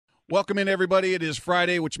Welcome in, everybody. It is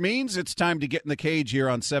Friday, which means it's time to get in the cage here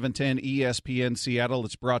on 710 ESPN Seattle.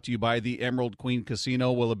 It's brought to you by the Emerald Queen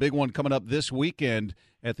Casino. Well, a big one coming up this weekend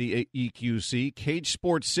at the EQC, Cage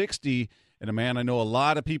Sports 60, and a man I know a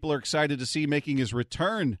lot of people are excited to see making his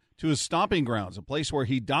return to his stomping grounds, a place where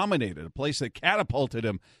he dominated, a place that catapulted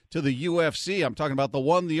him to the UFC. I'm talking about the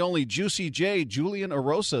one, the only Juicy J. Julian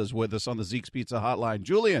Erosa is with us on the Zeke's Pizza Hotline.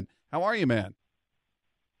 Julian, how are you, man?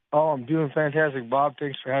 Oh, I'm doing fantastic, Bob.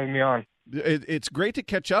 Thanks for having me on. It's great to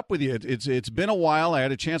catch up with you. It's been a while. I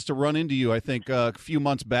had a chance to run into you, I think, a few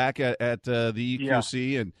months back at the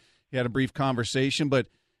EQC, and you had a brief conversation. But,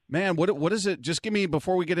 man, what is it? Just give me,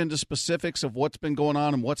 before we get into specifics of what's been going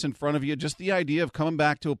on and what's in front of you, just the idea of coming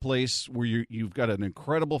back to a place where you've got an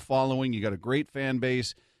incredible following, you got a great fan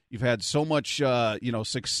base, you've had so much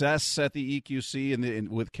success at the EQC and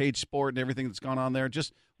with Cage Sport and everything that's gone on there.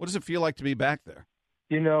 Just what does it feel like to be back there?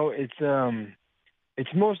 You know, it's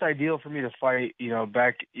most ideal for me to fight,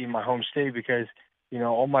 back in my home state because,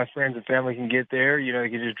 all my friends and family can get there. They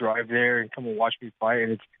can just drive there and come and watch me fight.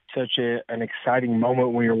 And it's such an exciting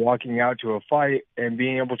moment when you're walking out to a fight and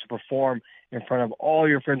being able to perform in front of all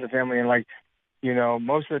your friends and family. And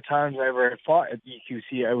most of the times I ever fought at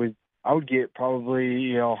EQC, I would get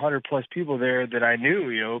probably, 100 plus people there that I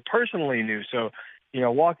knew, personally knew. So,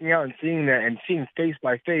 walking out and seeing that and seeing face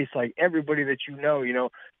by face, like everybody that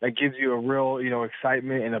that gives you a real,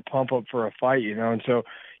 excitement and a pump up for a fight, and so,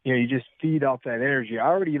 you just feed off that energy. I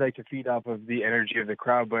already like to feed off of the energy of the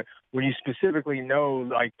crowd, but when you specifically know,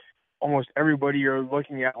 like, almost everybody you're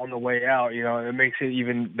looking at on the way out, it makes it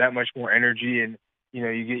even that much more energy and,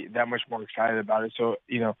 you get that much more excited about it. So,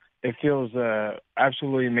 it feels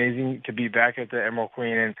absolutely amazing to be back at the Emerald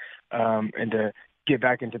Queen and to get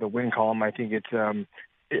back into the win column. I think it's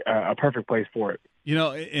a perfect place for it.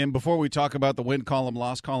 And before we talk about the win column,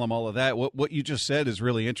 loss column, all of that, what you just said is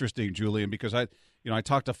really interesting, Julian, because I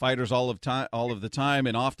talk to fighters all of the time,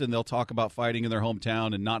 and often they'll talk about fighting in their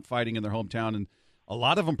hometown and not fighting in their hometown, and a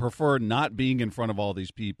lot of them prefer not being in front of all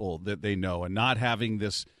these people that they know and not having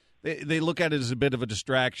this. They look at it as a bit of a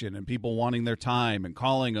distraction, and people wanting their time and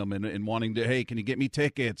calling them and wanting to, hey, can you get me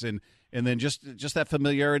tickets? And then just that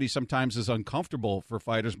familiarity sometimes is uncomfortable for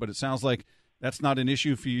fighters, but it sounds like that's not an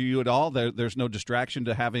issue for you at all. There's no distraction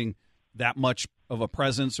to having that much of a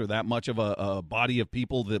presence or that much of a body of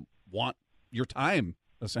people that want your time,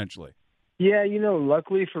 essentially. Yeah,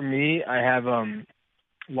 luckily for me, I have a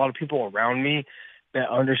lot of people around me that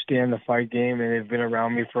understand the fight game, and they've been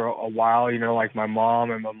around me for a while, like my mom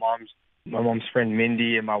and my mom's friend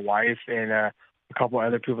Mindy and my wife and a couple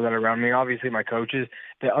other people that are around me, obviously my coaches,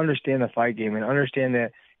 that understand the fight game and understand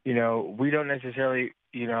that, we don't necessarily,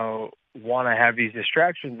 want to have these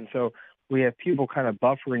distractions. And so we have people kind of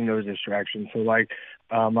buffering those distractions. So like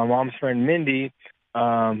my mom's friend Mindy,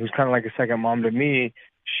 who's kind of like a second mom to me,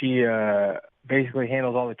 she basically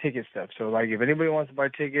handles all the ticket stuff. So like if anybody wants to buy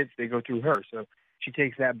tickets, they go through her. So she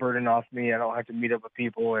takes that burden off me. I don't have to meet up with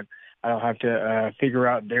people, and I don't have to figure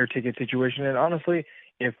out their ticket situation. And honestly,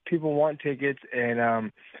 if people want tickets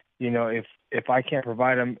and, if I can't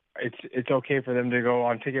provide them, it's okay for them to go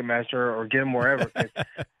on Ticketmaster or get them wherever. As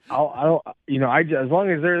long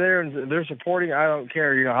as they're there and they're supporting, I don't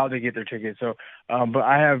care, how they get their tickets. So, but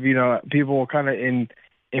I have, people kind of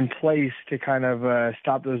in place to kind of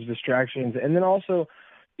stop those distractions. And then also,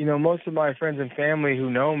 most of my friends and family who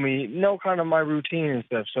know me know kind of my routine and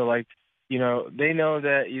stuff. So like, they know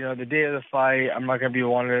that, the day of the fight, I'm not going to be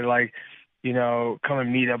wanting to come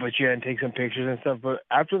and meet up with you and take some pictures and stuff. But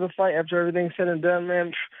after the fight, after everything's said and done,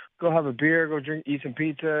 man, go have a beer, go drink, eat some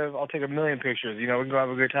pizza. I'll take a million pictures. We can go have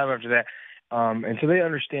a good time after that. And so they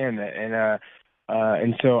understand that.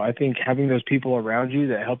 And so I think having those people around you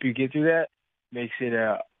that help you get through that makes it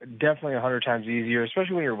definitely 100 times easier,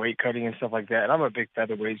 especially when you're weight cutting and stuff like that. And I'm a big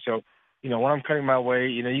featherweight, so when I'm cutting my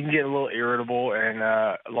weight, you can get a little irritable, and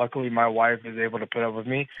luckily my wife is able to put up with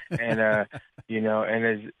me, and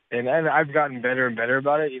and I've gotten better and better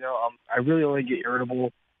about it. I really only get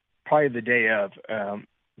irritable probably the day of.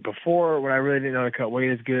 Before, when I really didn't know how to cut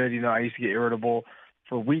weight as good, I used to get irritable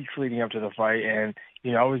for weeks leading up to the fight, and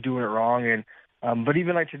I was doing it wrong. And but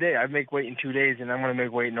even like today, I make weight in 2 days, and I'm going to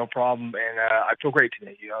make weight no problem, and I feel great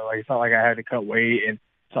today. It's not like I had to cut weight, and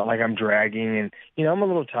it's not like I'm dragging, and I'm a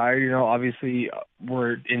little tired. Obviously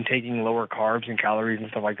we're intaking lower carbs and calories and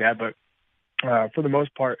stuff like that, but for the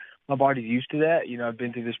most part, my body's used to that. I've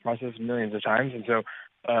been through this process millions of times, and so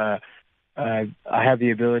I have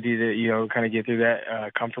the ability to kind of get through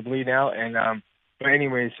that comfortably now. And but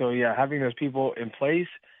anyway, so yeah, having those people in place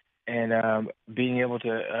and being able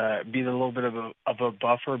to be a little bit of a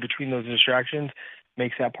buffer between those distractions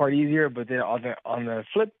makes that part easier. But then on the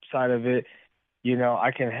flip side of it,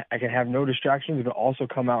 I can have no distractions, but also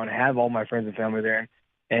come out and have all my friends and family there.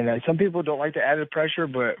 And some people don't like the added pressure,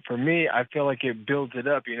 but for me, I feel like it builds it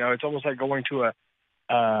up. It's almost like going to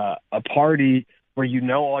a party where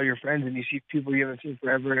all your friends and you see people you haven't seen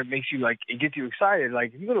forever, and it makes you it gets you excited.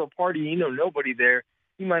 Like if you go to a party, nobody there,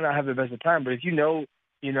 you might not have the best of time, but if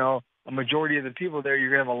a majority of the people there, you're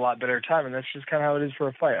gonna have a lot better time, and that's just kind of how it is for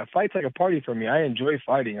a fight. A fight's like a party for me. I enjoy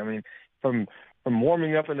fighting. I mean, from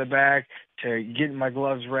warming up in the back to getting my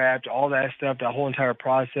gloves wrapped, all that stuff, that whole entire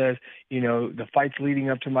process, the fights leading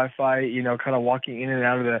up to my fight, kind of walking in and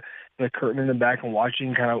out of the curtain in the back and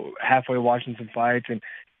watching, kind of halfway watching some fights and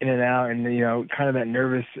in and out, and, kind of that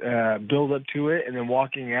nervous build up to it, and then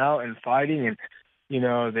walking out and fighting and,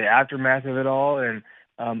 the aftermath of it all. And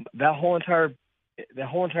that whole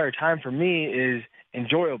entire time for me is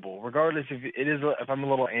enjoyable, regardless if I'm a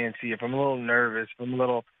little antsy, if I'm a little nervous, if I'm a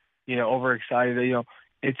little overexcited.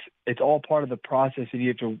 It's all part of the process, and you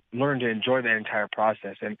have to learn to enjoy that entire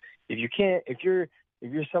process. And if you're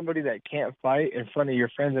somebody that can't fight in front of your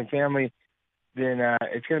friends and family, then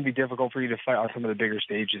it's going to be difficult for you to fight on some of the bigger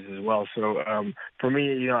stages as well. So for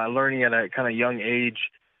me, learning at a kind of young age,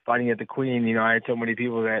 fighting at the Queen, I had so many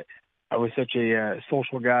people that I was such a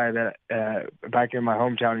social guy that back in my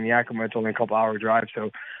hometown in Yakima, it's only a couple-hour drive.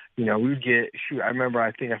 So, we would I remember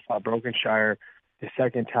I think I fought Brokenshire the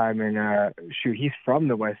second time, and he's from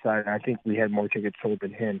the West Side, and I think we had more tickets sold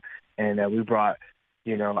than him, and we brought,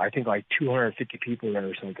 I think 250 people there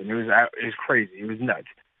or something. It was crazy. It was nuts.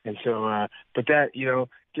 And so, but that,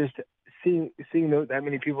 just seeing that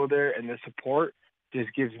many people there and the support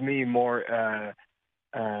just gives me more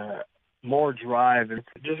drive, and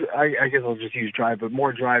I guess I'll just use drive, but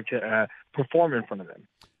more drive to perform in front of them.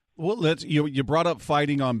 Well, you brought up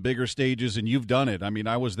fighting on bigger stages, and you've done it. I mean,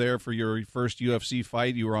 I was there for your first UFC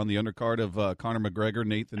fight. You were on the undercard of Conor McGregor,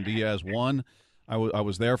 Nathan Diaz won. I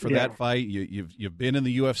was there for that fight. You've been in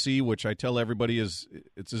the UFC, which I tell everybody it's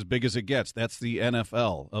as big as it gets. That's the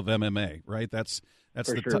NFL of MMA, right? That's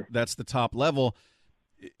the top level.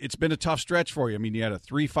 It's been a tough stretch for you. I mean, you had a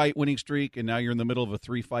 3-fight winning streak, and now you're in the middle of a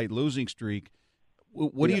 3-fight losing streak.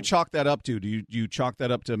 What do you chalk that up to? Do you chalk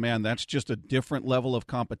that up to, man, that's just a different level of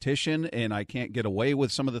competition, and I can't get away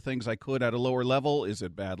with some of the things I could at a lower level? Is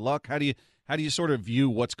it bad luck? How do you sort of view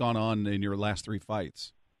what's gone on in your last 3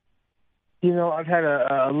 fights? I've had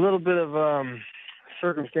a little bit of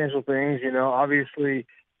circumstantial things. Obviously,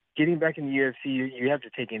 getting back in the UFC, you have to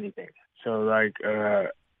take anything. So,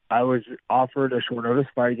 I was offered a short notice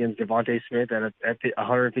fight against Devontae Smith at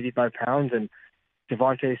 155 pounds, and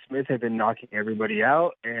Devontae Smith had been knocking everybody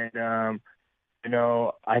out, and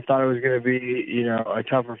I thought it was going to be a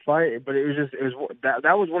tougher fight, but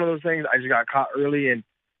that was one of those things. I just got caught early, and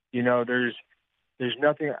there's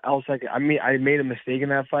nothing else I made a mistake in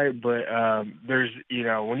that fight, but there's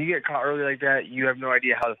when you get caught early like that, you have no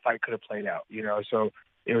idea how the fight could have played out. So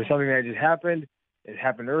it was something that just happened. It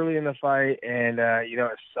happened early in the fight, and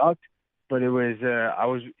it sucked, but it was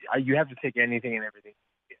you have to take anything and everything,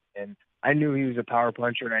 and I knew he was a power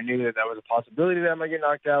puncher, and I knew that was a possibility that I might get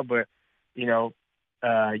knocked out. But you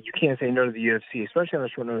can't say no to the UFC, especially on a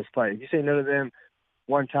short notice fight. If you say no to them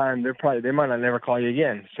one time, they might not never call you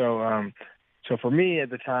again. So for me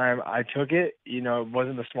at the time, I took it. It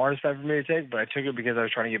wasn't the smartest fight for me to take, but I took it because I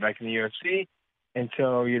was trying to get back in the UFC, and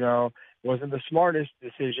so it wasn't the smartest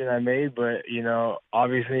decision I made. But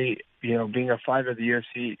obviously, being a fighter, the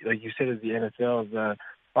UFC, like you said, is the NFL of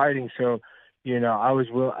fighting. So I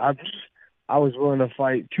was willing to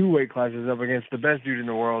fight 2 weight classes up against the best dude in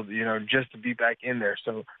the world, just to be back in there.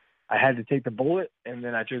 So I had to take the bullet, and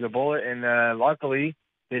then I took the bullet, and luckily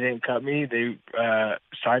they didn't cut me. They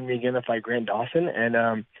signed me again to fight Grant Dawson, and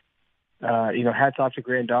hats off to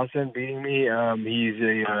Grant Dawson beating me. He's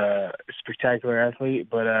a spectacular athlete,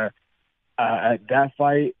 but at that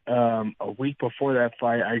fight, a week before that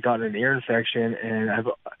fight, I got an ear infection, and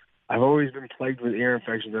I've always been plagued with ear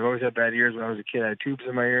infections. I've always had bad ears when I was a kid. I had tubes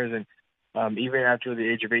in my ears, and even after the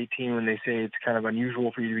age of 18, when they say it's kind of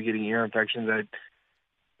unusual for you to be getting ear infections,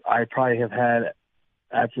 I probably have had,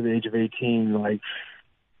 after the age of 18,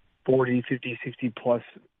 40, 50, 60 plus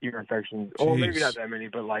ear infections. Jeez. Or maybe not that many,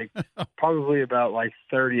 but probably about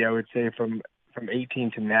 30, I would say, from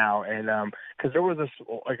 18 to now. And because there was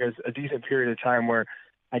a decent period of time where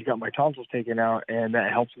I got my tonsils taken out, and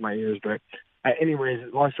that helps my ears. But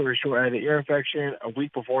anyways, long story short, I had an ear infection. A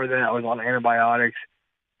week before that, I was on antibiotics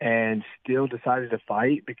and still decided to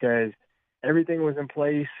fight because everything was in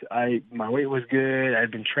place. My weight was good.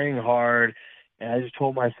 I'd been training hard, and I just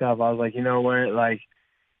told myself, I was like, you know what,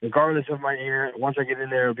 regardless of my ear, once I get in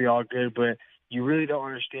there, it'll be all good. But you really don't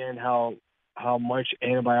understand how much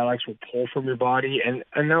antibiotics will pull from your body. And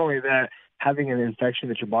not only that, having an infection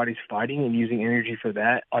that your body's fighting and using energy for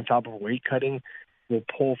that on top of weight cutting will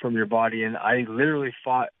pull from your body. And I literally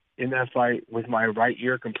fought in that fight with my right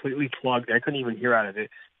ear completely plugged. I couldn't even hear out of it.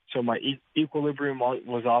 So my equilibrium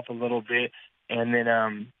was off a little bit. And then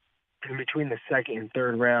in between the second and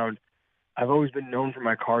third round, I've always been known for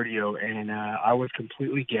my cardio, and I was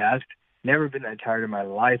completely gassed. Never been that tired in my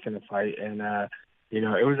life in a fight. And,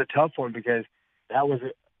 it was a tough one because that was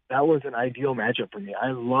an ideal matchup for me.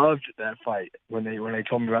 I loved that fight. When they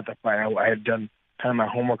told me about that fight, I had done kind of my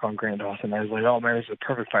homework on Grant Dawson. I was like, oh, man, this is a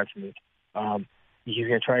perfect fight for me. He's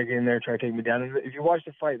going to try to get in there, try to take me down. And if you watch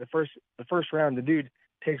the fight, the first round, the dude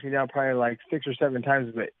takes me down probably like 6 or 7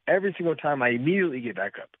 times, but every single time I immediately get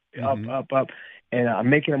back up, up. And I'm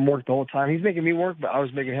making him work the whole time. He's making me work, but I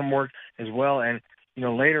was making him work as well. And,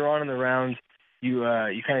 later on in the rounds, you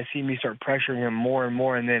kind of see me start pressuring him more and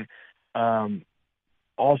more. And then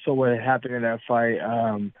also what had happened in that fight,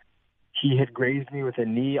 he had grazed me with a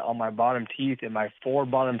knee on my bottom teeth, and my 4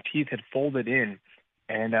 bottom teeth had folded in.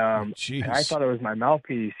 And, and I thought it was my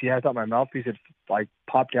mouthpiece. I thought my mouthpiece had like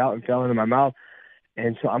popped out and fell into my mouth.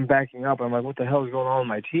 And so I'm backing up. I'm like, what the hell is going on with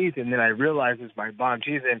my teeth? And then I realized it's my bottom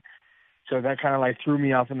teeth. And so that kind of like threw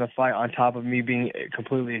me off in the fight on top of me being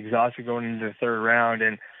completely exhausted going into the third round.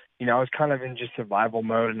 And, I was kind of in just survival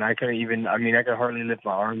mode, and I couldn't even, I could hardly lift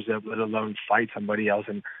my arms up, let alone fight somebody else.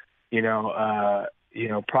 And,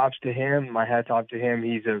 props to him. My hat's off to him.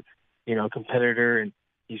 He's a, competitor, and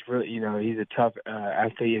he's really, he's a tough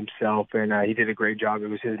athlete himself, and he did a great job. It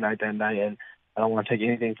was his night that night, and I don't want to take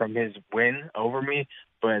anything from his win over me,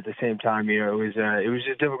 but at the same time, it was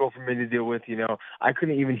just difficult for me to deal with. I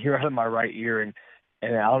couldn't even hear out of my right ear, and I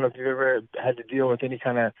don't know if you've ever had to deal with any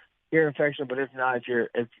kind of ear infection, but if not,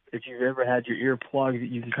 if you've ever had your ear plugged,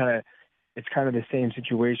 you can it's kind of the same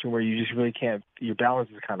situation where you just really can't. Your balance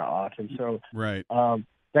is kind of off, and so right.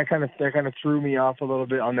 That kind of threw me off a little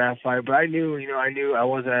bit on that fight. But I knew I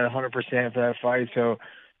wasn't at 100% for that fight, so.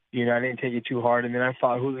 I didn't take it too hard. And then I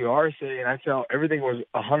fought Julian Erosa, and I felt everything was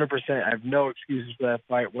 100%. I have no excuses for that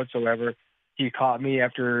fight whatsoever. He caught me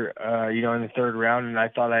after, in the third round, and I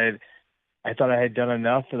thought I had done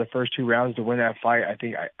enough for the first 2 rounds to win that fight. I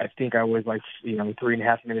think I was like,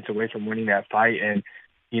 3.5 minutes away from winning that fight. And,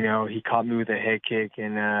 he caught me with a head kick,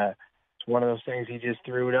 and it's one of those things. He just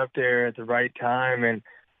threw it up there at the right time. And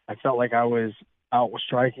I felt like I was out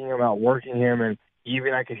striking him, out working him, and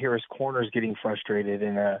even I could hear his corners getting frustrated.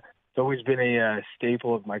 And it's always been a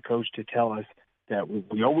staple of my coach to tell us that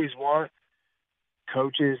we always want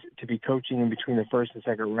coaches to be coaching in between the first and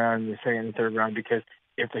second round and the second and third round, because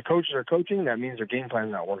if the coaches are coaching, that means their game plan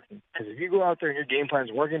is not working. Because if you go out there and your game plan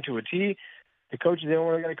is working to a T, the coaches don't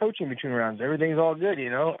want to coach in between rounds. Everything's all good,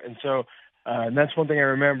 And so that's one thing I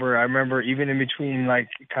remember. I remember even in between, like,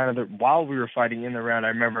 while we were fighting in the round, I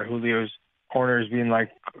remember Julio's corners being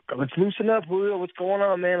like, let's loosen up, Julio, what's going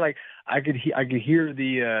on, man? Like, I could hear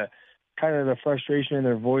the kind of the frustration in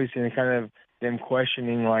their voice and kind of them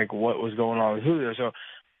questioning like what was going on with Julio. So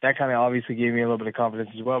that kind of obviously gave me a little bit of confidence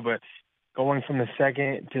as well. But going from the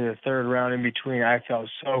second to the third round in between, I felt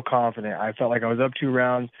so confident. I felt like I was up 2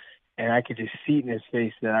 rounds, and I could just see it in his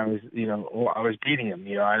face that I was, I was beating him.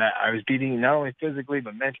 I was beating him not only physically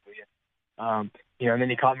but mentally. And then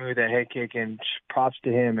he caught me with that head kick, and props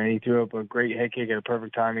to him, and he threw up a great head kick at a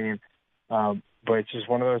perfect timing. And but it's just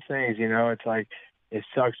one of those things, it's like it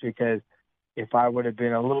sucks because if I would have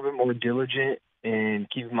been a little bit more diligent and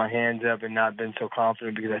keeping my hands up and not been so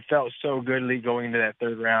confident, because I felt so goodly going into that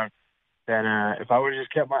third round, that if I would have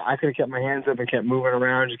just I could have kept my hands up and kept moving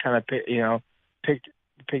around, just kind of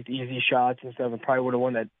picked easy shots and stuff, and probably would have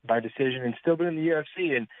won that by decision and still been in the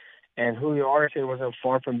UFC. And Julio Arce wasn't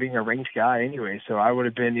far from being a ranked guy anyway. So I would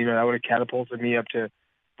have been, that would have catapulted me up to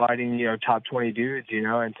fighting, top 20 dudes,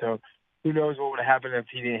 And so who knows what would have happened if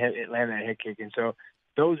he didn't land that head kick. And so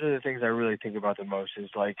those are the things I really think about the most, is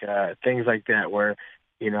like things like that where,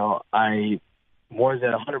 I was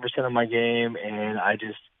at 100% of my game and I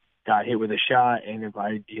just got hit with a shot. And if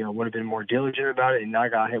I, would have been more diligent about it and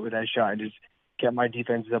not got hit with that shot and just kept my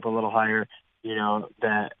defenses up a little higher,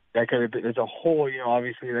 that could have been, there's a whole,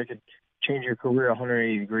 obviously that could change your career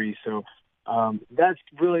 180 degrees. So that's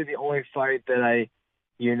really the only fight that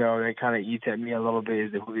that kind of eats at me a little bit,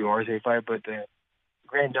 is the Julio Arce fight. But the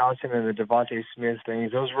Grant Dawson and the Devontae Smith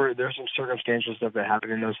things, there's some circumstantial stuff that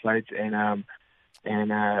happened in those fights. But I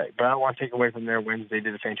don't want to take away from their wins. They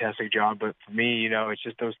did a fantastic job. But for me, it's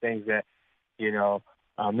just those things that,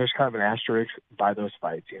 there's kind of an asterisk by those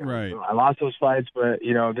fights. Right. So I lost those fights, but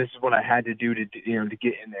this is what I had to do to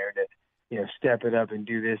get in there to step it up and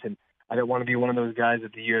do this. And I didn't want to be one of those guys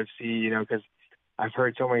at the UFC, because I've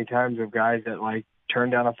heard so many times of guys that like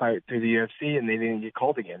turned down a fight through the UFC and they didn't get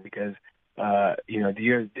called again because, the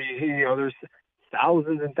UFC, there's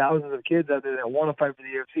thousands and thousands of kids out there that want to fight for the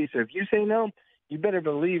UFC. So if you say no, you better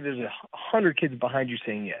believe there's 100 kids behind you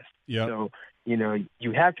saying yes. Yep. So,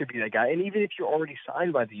 you have to be that guy. And even if you're already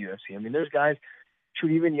signed by the UFC, I mean, there's guys,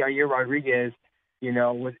 even Yair Rodriguez, is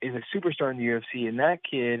a superstar in the UFC. And that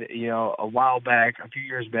kid, a few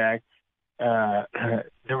years back,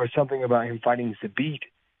 there was something about him fighting Zabit.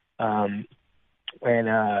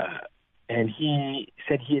 And he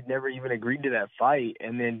said he had never even agreed to that fight.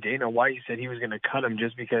 And then Dana White said he was going to cut him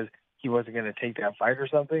just because he wasn't going to take that fight or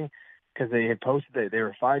something, because they had posted that they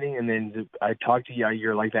were fighting. And then I talked to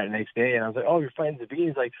Yair like that next day, and I was like, "Oh, you're fighting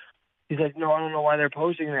Zabit?" He's like, "No, I don't know why they're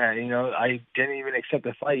posting that. I didn't even accept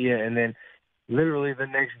the fight yet." And then literally the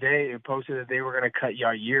next day it posted that they were going to cut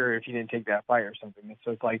Yair if he didn't take that fight or something. And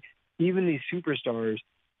so it's like even these superstars,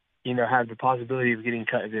 have the possibility of getting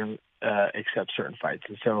cut if they don't accept certain fights.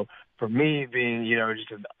 And so for me, being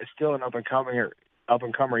still an up and comer,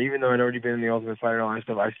 even though I'd already been in the Ultimate Fighter and all that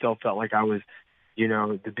stuff, I still felt like I was,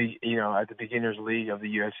 at the beginners league of the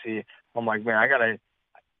UFC. I'm like, man, I gotta,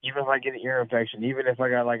 even if I get an ear infection, even if I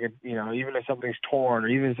got even if something's torn, or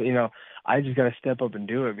even I just gotta step up and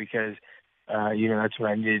do it because that's what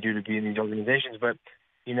I need to do to be in these organizations. But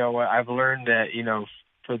what I've learned that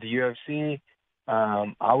for the UFC,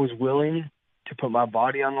 I was willing to put my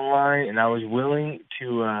body on the line, and I was willing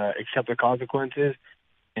to accept the consequences,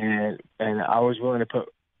 and I was willing to put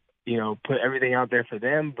everything out there for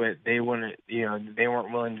them, but they weren't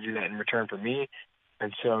willing to do that in return for me.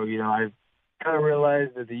 And so, I kind of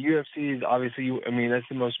realized that the UFC is obviously, that's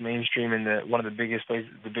the most mainstream and one of the biggest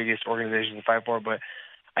places, the biggest organizations to fight for. But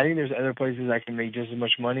I think there's other places I can make just as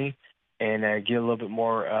much money and get a little bit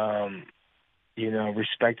more,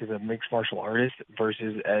 respect as a mixed martial artist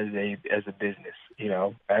versus as a business.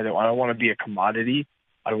 I don't want to be a commodity.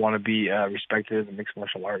 I want to be respected as a mixed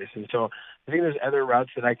martial artist. And so I think there's other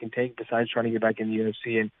routes that I can take besides trying to get back in the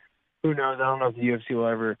UFC. And who knows? I don't know if the UFC will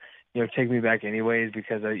ever, take me back anyways,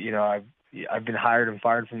 because I've been hired and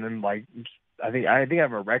fired from them. Like, I think I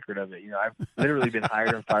have a record of it. I've literally been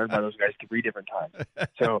hired and fired by those guys 3 different times.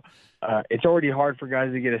 So it's already hard for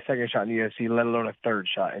guys to get a second shot in the UFC, let alone a third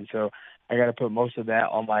shot. And so I got to put most of that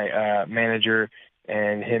on my manager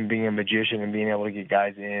and him being a magician and being able to get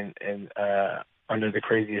guys in and under the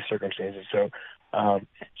craziest circumstances. So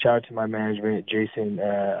shout out to my management, Jason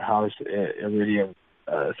House, Iridium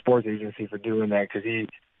Sports Agency, for doing that, because he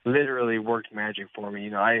literally worked magic for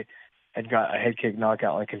me. I had got a head kick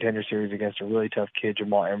knockout in a Contender Series against a really tough kid,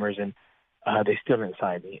 Jamal Emmers, and they still didn't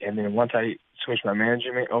sign me. And then once I switched my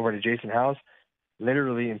management over to Jason House,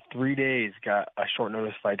 literally in 3 days got a short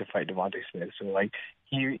notice fight to fight Devontae Smith. So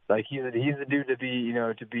he's the dude to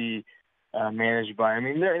be managed by.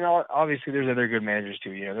 Obviously there's other good managers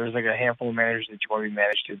too. There's like a handful of managers that you want to be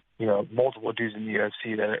managed to. Multiple dudes in the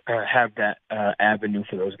UFC that have that avenue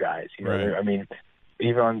for those guys. Right.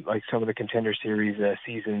 Even on like some of the Contender Series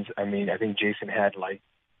seasons, I think Jason had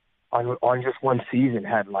on just one season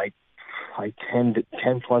had 10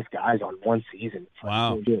 plus guys on one season.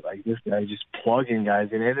 Wow. Like this guy just plugging guys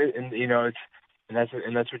in it, and that's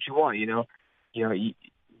what you want.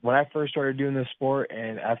 When I first started doing this sport,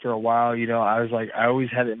 and after a while, I was like, I always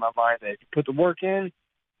had it in my mind that if you put the work in,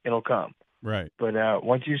 it'll come. Right. But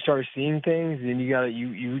once you start seeing things, then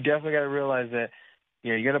you definitely got to realize that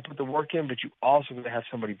you got to put the work in, but you also got to have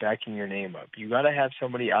somebody backing your name up. You got to have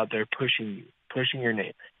somebody out there pushing your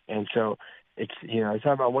name. And so it's it's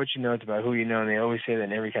not about what you know, it's about who you know. And they always say that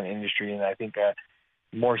in every kind of industry. And I think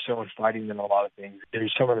more so in fighting than a lot of things.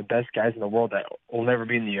 There's some of the best guys in the world that will never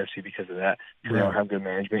be in the UFC because of that, because they don't have good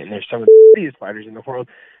management. And there's some of the biggest fighters in the world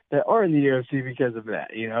that are in the UFC because of that,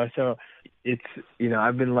 So it's,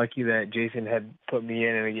 I've been lucky that Jason had put me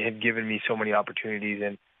in and had given me so many opportunities.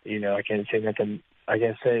 And, I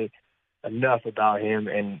can't say enough about him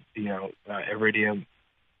and, Iridium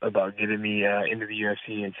about getting me into the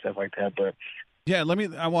UFC and stuff like that. But yeah,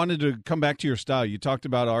 I wanted to come back to your style. You talked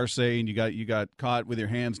about Arce, and you got caught with your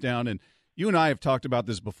hands down, and you and I have talked about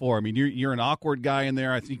this before. You're an awkward guy in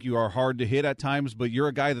there. I think you are hard to hit at times, but you're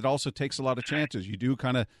a guy that also takes a lot of chances. You do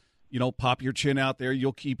kind of, pop your chin out there.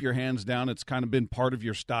 You'll keep your hands down. It's kind of been part of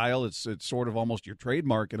your style. It's sort of almost your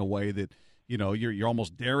trademark in a way that, you're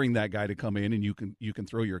almost daring that guy to come in, and you can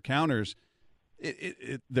throw your counters.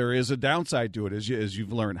 There is a downside to it, as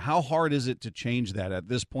you've learned. How hard is it to change that at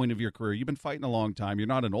this point of your career? You've been fighting a long time. You're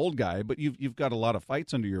not an old guy, but you've got a lot of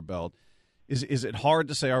fights under your belt. Is it hard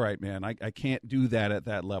to say, all right, man, I can't do that at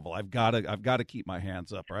that level. I've got to keep my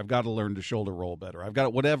hands up, or I've got to learn to shoulder roll better. I've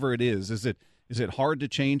got whatever it is. Is it hard to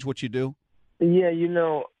change what you do? Yeah,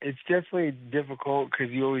 it's definitely difficult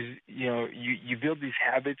because you always, you build these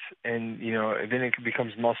habits, and then it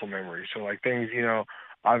becomes muscle memory. So like things,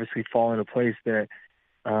 obviously fall into place that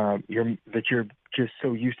you're just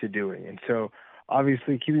so used to doing, and so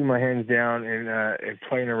obviously keeping my hands down and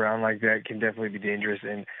playing around like that can definitely be dangerous.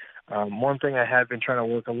 And one thing I have been trying to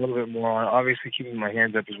work a little bit more on, obviously keeping my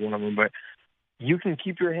hands up is one of them, but you can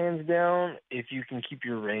keep your hands down if you can keep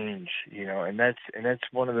your range, and that's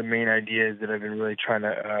one of the main ideas that I've been really trying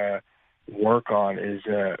to work on is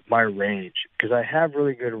my range, because I have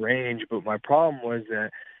really good range, but my problem was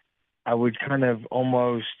that I would kind of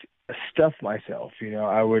almost stuff myself.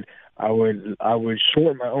 I would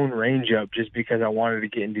shorten my own range up just because I wanted to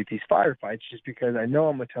get into these firefights, just because I know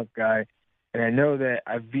I'm a tough guy, and I know that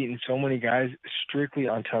I've beaten so many guys strictly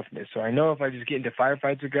on toughness. So I know if I just get into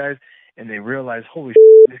firefights with guys and they realize, holy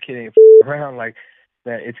shit, this kid ain't around, like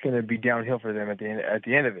that, it's going to be downhill for them at the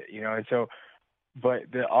end of it, And so, but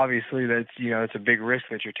obviously that's it's a big risk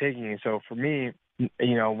that you're taking. And so for me,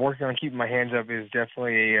 working on keeping my hands up is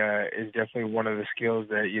definitely one of the skills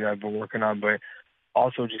that I've been working on. But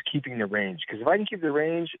also just keeping the range, because if I can keep the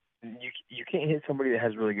range, you can't hit somebody that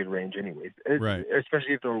has really good range, anyways. Right.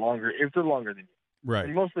 Especially if they're longer than you. Right.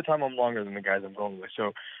 And most of the time, I'm longer than the guys I'm going with.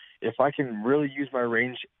 So if I can really use my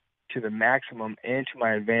range to the maximum and to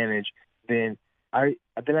my advantage, then I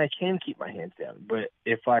can keep my hands down. But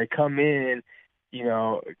if I come in,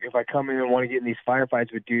 and want to get in these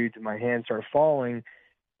firefights with dudes and my hands start falling,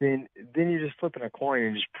 then you're just flipping a coin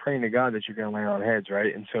and just praying to God that you're going to land on heads,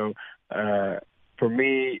 right? And so for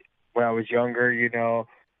me, when I was younger,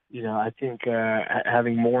 I think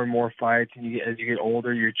having more and more fights, and as you get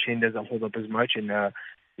older, your chin doesn't hold up as much, and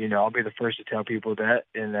I'll be the first to tell people that.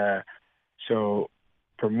 And so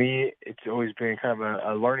for me, it's always been kind of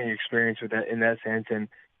a learning experience with that, in that sense. And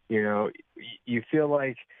you feel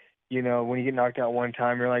like, when you get knocked out one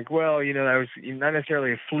time, you're like, well, that was not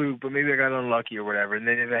necessarily a fluke, but maybe I got unlucky or whatever. And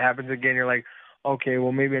then if it happens again, you're like, okay,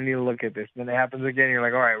 well, maybe I need to look at this. And then it happens again, you're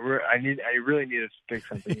like, all right, I really need to fix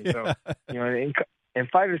something. And so, and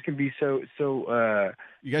fighters can be so.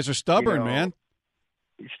 You guys are stubborn, man.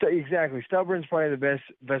 Exactly. Stubborn is probably the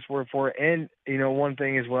best word for it. And, one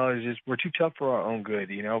thing as well is just we're too tough for our own good.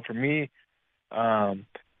 For me,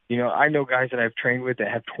 I know guys that I've trained with that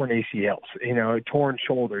have torn ACLs, torn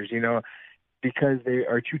shoulders, because they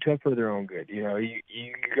are too tough for their own good. You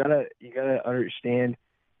gotta understand,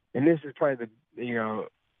 and this is probably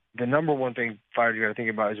the number one thing fighters you gotta think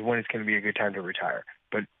about is when it's going to be a good time to retire.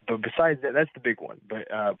 But besides that, that's the big one. But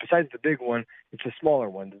besides the big one, it's the smaller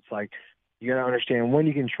ones. It's like, you got to understand when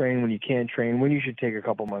you can train, when you can't train, when you should take a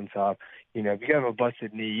couple months off. If you have a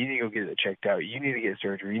busted knee, you need to go get it checked out. You need to get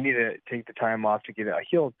surgery. You need to take the time off to get it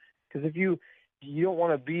healed. Because if you don't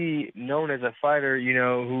want to be known as a fighter,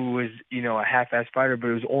 who was, a half-ass fighter, but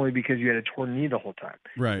it was only because you had a torn knee the whole time.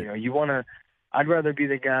 Right. I'd rather be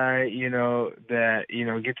the guy, that,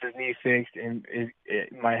 gets his knee fixed and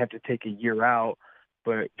it might have to take a year out,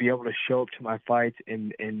 but be able to show up to my fights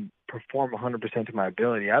and perform 100% to my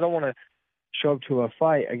ability. I don't want to show up to a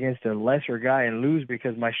fight against a lesser guy and lose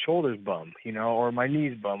because my shoulder's bum, or my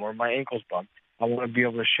knee's bum, or my ankle's bum. I want to be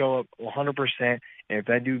able to show up 100%, and if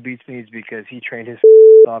that dude beats me, it's because he trained his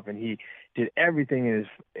off and he did everything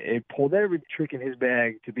it pulled every trick in his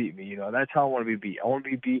bag to beat me. That's how I want to be beat. I want to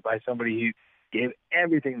be beat by somebody who gave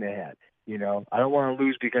everything they had. I don't want to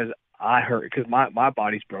lose because I hurt, because my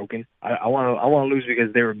body's broken. I want to lose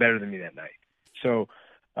because they were better than me that night. So,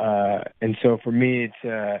 and so for me,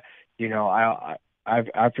 it's I've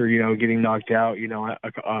after getting knocked out, 3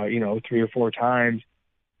 or 4 times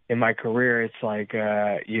in my career, it's like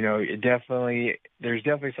there's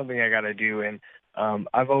definitely something I got to do. And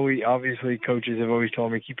obviously coaches have always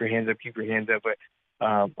told me keep your hands up. But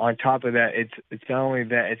on top of that, it's not only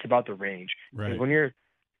that, it's about the range. Right.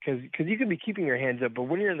 Because you can be keeping your hands up, but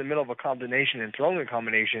when you're in the middle of a combination and throwing a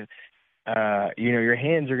combination, your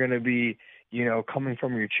hands are going to be coming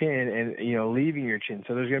from your chin and, leaving your chin.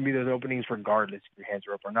 So there's going to be those openings regardless if your hands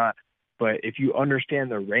are up or not. But if you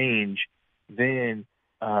understand the range, then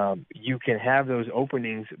you can have those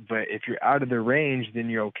openings. But if you're out of the range, then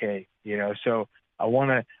you're okay. So I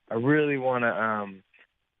really want to,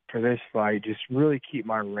 for this fight, just really keep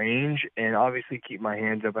my range and obviously keep my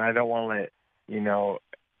hands up. And I don't want to let,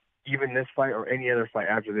 even this fight or any other fight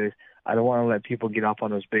after this, I don't want to let people get off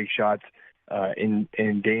on those big shots in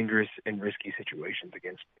dangerous and risky situations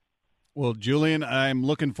against me. Well, Julian, I'm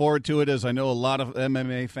looking forward to it, as I know a lot of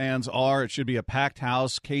MMA fans are. It should be a packed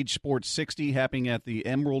house. Cage Sports 60 happening at the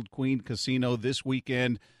Emerald Queen Casino this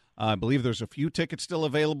weekend. I believe there's a few tickets still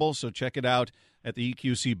available, so check it out at the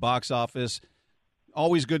EQC box office.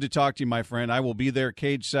 Always good to talk to you, my friend. I will be there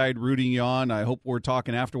cage side rooting you on. I hope we're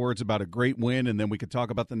talking afterwards about a great win, and then we can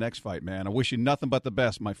talk about the next fight, man. I wish you nothing but the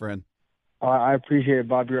best, my friend. I appreciate it,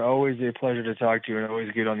 Bob. You're always a pleasure to talk to you and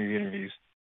always good on these interviews.